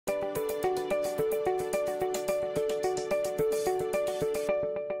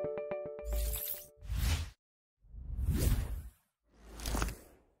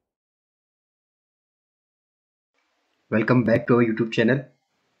Welcome back to our YouTube channel.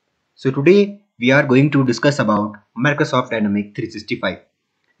 So today we are going to discuss about Microsoft Dynamic 365.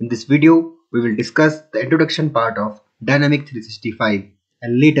 In this video we will discuss the introduction part of Dynamic 365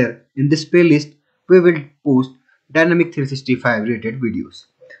 and later in this playlist we will post Dynamic 365 related videos.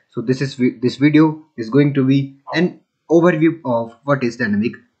 So this video is going to be an overview of what is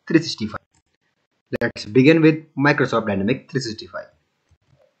Dynamic 365. Let's begin with Microsoft Dynamic 365.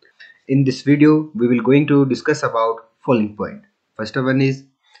 In this video, we will going to discuss about following point. First one is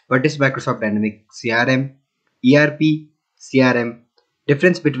what is Microsoft Dynamic CRM, ERP, CRM,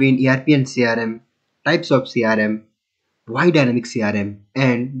 difference between ERP and CRM, types of CRM, why Dynamic CRM,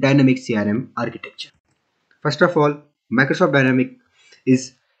 and Dynamic CRM architecture. First of all, Microsoft Dynamic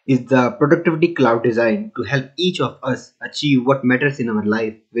is the productivity cloud designed to help each of us achieve what matters in our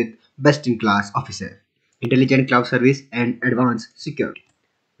life with best-in-class officer, intelligent cloud service, and advanced security.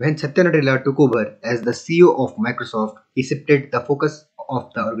 When Satya Nadella took over as the CEO of Microsoft, he shifted the focus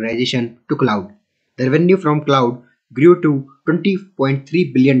of the organization to cloud. The revenue from cloud grew to $20.3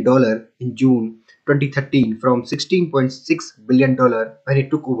 billion in June 2013 from $16.6 billion when he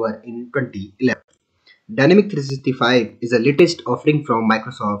took over in 2011. Dynamic 365 is the latest offering from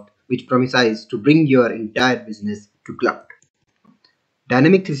Microsoft which promises to bring your entire business to cloud.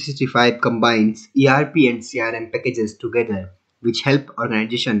 Dynamic 365 combines ERP and CRM packages together which help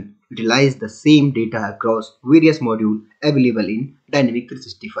organizations utilize the same data across various modules available in Dynamic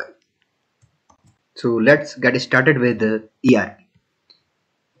 365. So let's get started with the ERP.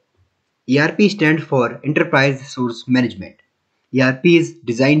 ERP stands for Enterprise Resource Management. ERP is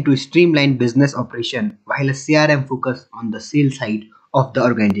designed to streamline business operation while a CRM focuses on the sales side of the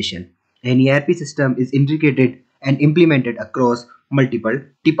organization. An ERP system is integrated and implemented across multiple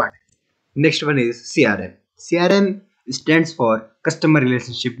departments. Next one is CRM. CRM stands for Customer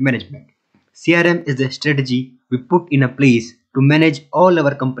Relationship Management. CRM is the strategy we put in a place to manage all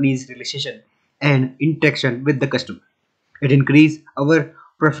our company's relation and interaction with the customer. It increases our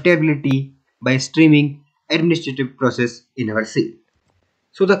profitability by streaming administrative process in our sale.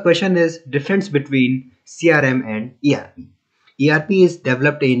 So the question is difference between CRM and ERP. ERP is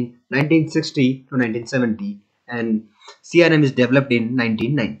developed in 1960 to 1970 and CRM is developed in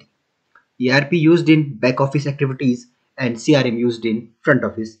 1990. ERP used in back office activities and CRM used in front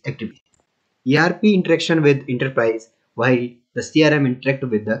office activities. ERP interaction with enterprise while the CRM interact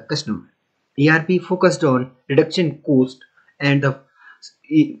with the customer. ERP focused on reduction cost and the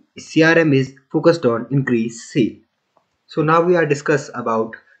CRM is focused on increased sale. So now we are discuss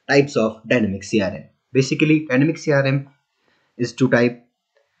about types of dynamic CRM. Basically dynamic CRM is two type.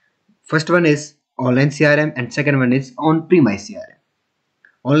 First one is online CRM and second one is on-premise CRM.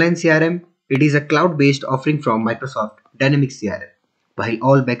 Online CRM, it is a cloud-based offering from Microsoft Dynamics CRM. While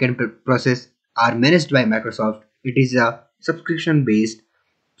all backend processes are managed by Microsoft, it is a subscription-based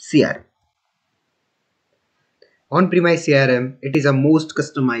CRM. On-premise CRM, it is a most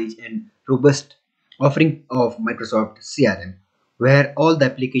customized and robust offering of Microsoft CRM, where all the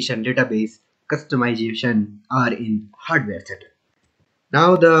application database customization are in hardware setup.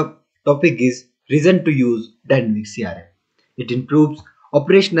 Now the topic is reason to use Dynamic CRM. It improves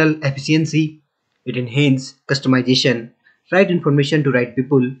operational efficiency, it enhances customization, right information to right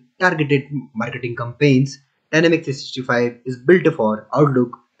people, targeted marketing campaigns. Dynamic 365 is built for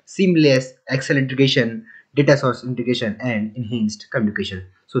Outlook, seamless Excel integration, data source integration, and enhanced communication.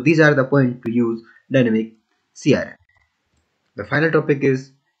 So these are the points to use Dynamic CRM. The final topic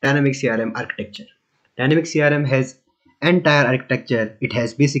is Dynamic CRM architecture. Dynamic CRM has entire architecture. It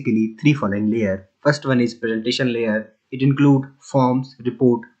has basically three following layers. First one is presentation layer. It includes forms,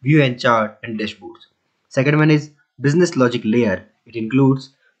 report, view and chart, and dashboards. Second one is business logic layer. It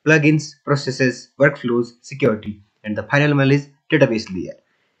includes plugins, processes, workflows, security. And the final one is database layer.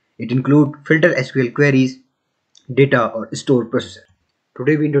 It includes filter SQL queries, data or store processor.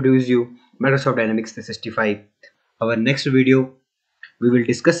 Today we introduce you Microsoft Dynamics 365. Our next video we will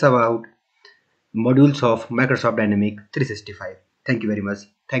discuss about modules of Microsoft Dynamics 365. Thank you very much.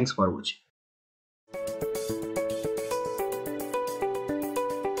 Thanks for watching.